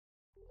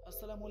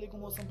Assalamu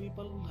alaikum awesome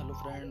people. Hello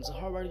friends,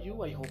 how are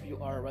you? I hope you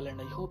are well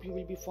and I hope you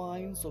will be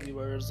fine. So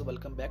viewers,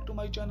 welcome back to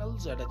my channel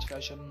ZH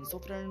Fashion. So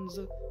friends,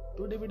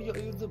 today video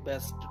is the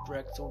best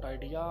tracksuit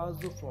ideas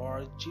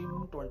for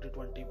gym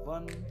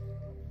 2021.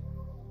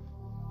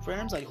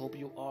 Friends, I hope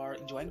you are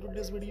enjoying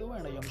today's video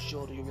and I am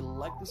sure you will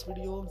like this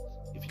video.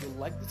 If you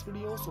like this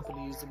video, so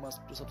please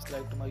must to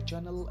subscribe to my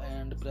channel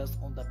and press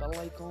on the bell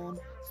icon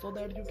so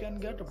that you can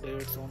get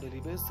updates on daily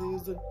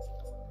basis.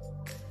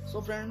 So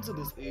friends,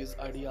 this is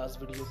ideas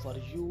video for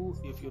you.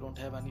 If you don't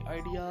have any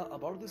idea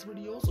about this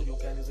video, so you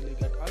can easily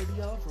get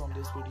idea from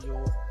this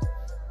video.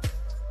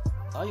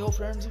 I hope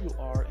friends you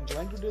are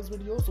enjoying today's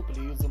video, so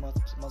please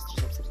must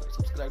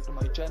subscribe to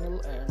my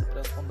channel and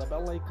press on the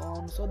bell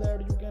icon so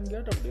that you can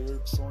get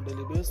updates on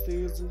daily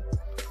basis.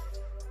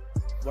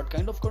 What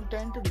kind of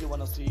content do you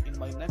wanna see in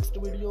my next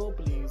video?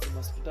 Please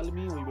must tell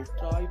me. We will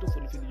try to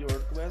fulfill your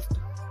request.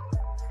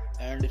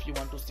 And if you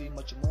want to see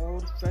much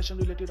more fashion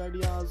related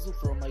ideas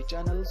from my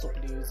channel, so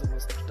please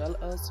must tell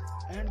us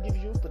and give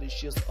your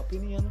precious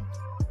opinion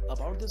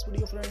about this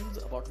video friends,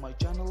 about my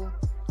channel.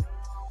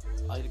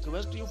 I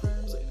request you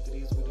friends,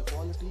 increase video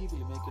quality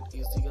will make it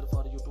easier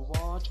for you to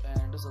watch,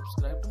 and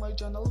subscribe to my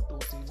channel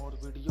to see more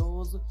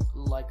videos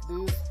like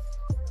this.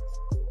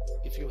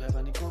 If you have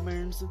any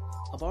comments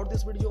about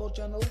this video or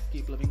channel,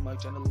 keep loving my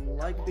channel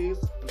like this.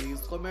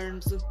 Please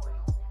comment.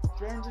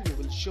 Friends, you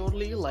will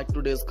surely like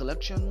today's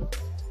collection.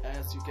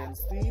 As you can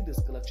see, this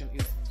collection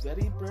is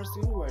very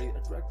impressive, very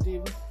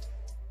attractive.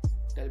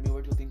 Tell me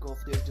what you think of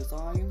this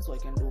design so I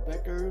can do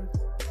better.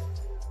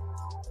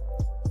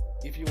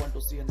 If you want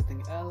to see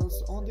anything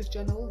else on this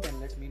channel, then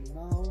let me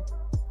know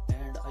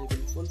and I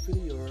will fulfill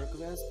your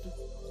request.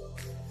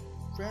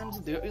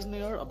 Friends, there is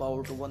near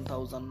about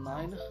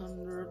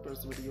 1900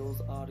 plus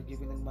videos are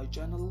given in my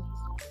channel.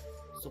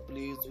 So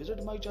please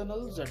visit my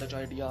channel ZH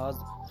Ideas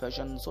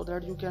Fashion so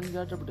that you can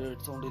get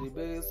updates on daily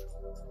basis.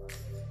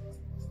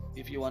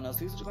 If you wanna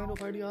see such kind of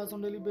ideas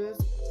on daily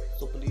basis,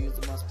 so please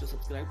must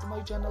subscribe to my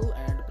channel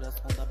and press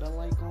on the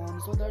bell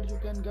icon so that you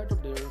can get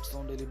updates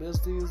on daily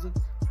basis.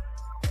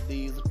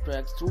 These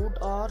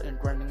tracksuit are in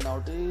trending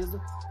nowadays.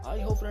 I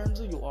hope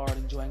friends you are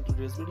enjoying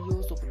today's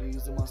video, so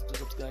please must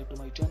subscribe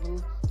to my channel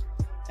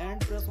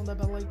and press on the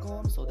bell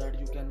icon so that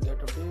you can get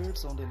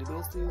updates on daily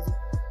basis.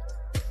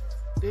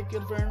 Take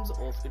care friends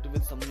of it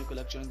with some new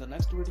collection in the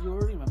next video.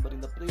 Remember in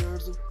the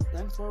prayers.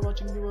 Thanks for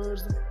watching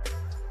viewers.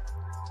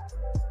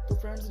 तो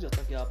friends,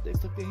 जैसा कि आप देख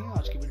सकते हैं,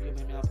 आज की video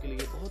में मैं आपके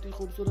लिए बहुत ही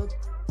खूबसूरत,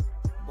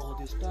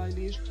 बहुत ही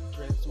स्टाइलिश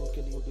ट्रैक सूट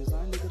के न्यू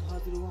डिज़ाइन लेकर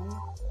हाजिर हुआ हूँ।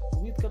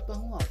 उम्मीद करता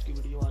हूँ आज की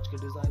वीडियो, आज के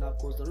डिज़ाइन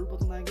आपको ज़रूर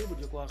पसंद आएंगे।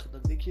 वीडियो को आखिर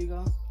तक देखिएगा।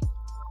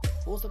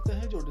 हो सकता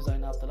है जो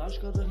डिज़ाइन आप तलाश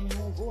कर रहे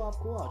हो वो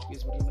आपको आज की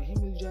इस वीडियो में ही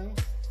मिल जाए।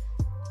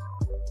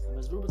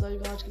 हमें ज़रूर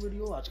बताइएगा आज की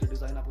वीडियो, आज के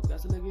डिज़ाइन आपको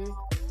कैसे लगे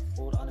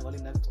और आने वाली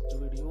नेक्स्ट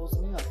वीडियोस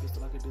में आप किस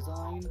तरह के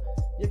डिज़ाइन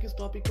या किस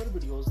टॉपिक पर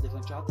वीडियोस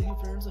देखना चाहते हैं।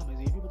 फ्रेंड्स, हमें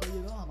ये भी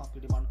बताइएगा, हम आपकी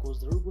डिमांड को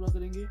ज़रूर पूरा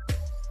करेंगे।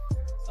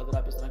 अगर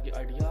आप इस तरह की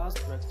आइडियाज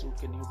ट्रैक सूट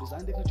के न्यू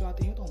डिज़ाइन देखना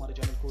चाहते हैं तो हमारे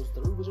चैनल को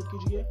ज़रूर विजिट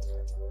कीजिए।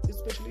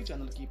 स्पेशली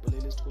चैनल की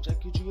प्लेलिस्ट को चेक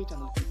कीजिए।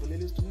 चैनल की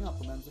प्लेलिस्ट में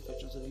आपको मेंस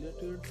फैशन से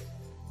रिलेटेड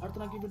हर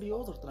तरह की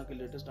वीडियोस, हर तरह के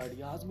लेटेस्ट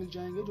आइडियाज़ मिल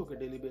जाएंगे जो कि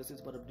डेली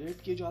बेसिस पर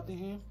अपडेट किए जाते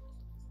हैं।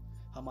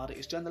 हमारे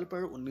इस चैनल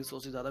पर 1900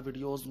 से ज़्यादा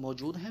वीडियोज़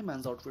मौजूद हैं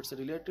मेंस आउटफिट से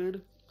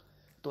रिलेटेड।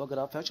 तो अगर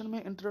आप फैशन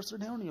में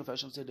इंटरेस्टेड हैं और न्यू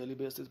फैशन से डेली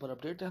बेसिस पर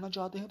अपडेट रहना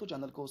चाहते हैं तो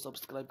चैनल को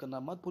सब्सक्राइब करना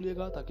मत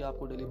भूलिएगा, ताकि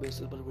आपको डेली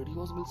बेसिस पर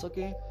वीडियोस मिल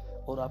सके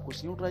और आप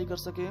कुछ न्यू ट्राई कर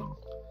सके।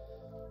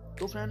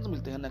 तो फ्रेंड्स,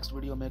 मिलते हैं नेक्स्ट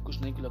वीडियो में कुछ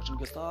नई कलेक्शन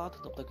के साथ।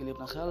 तब तक के लिए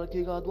अपना ख्याल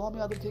रखिएगा, दुआ में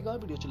याद रखिएगा।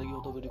 वीडियो अच्छी लगी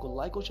हो तो वीडियो को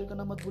लाइक और शेयर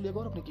करना मत भूलिएगा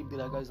और अपनी कीमती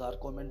राय का इज़हार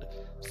कमेंट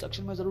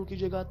सेक्शन में ज़रूर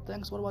कीजिएगा।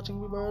 Thanks for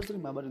watching viewers.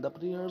 Remember in the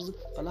prayers.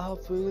 अल्लाह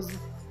हाफिज़।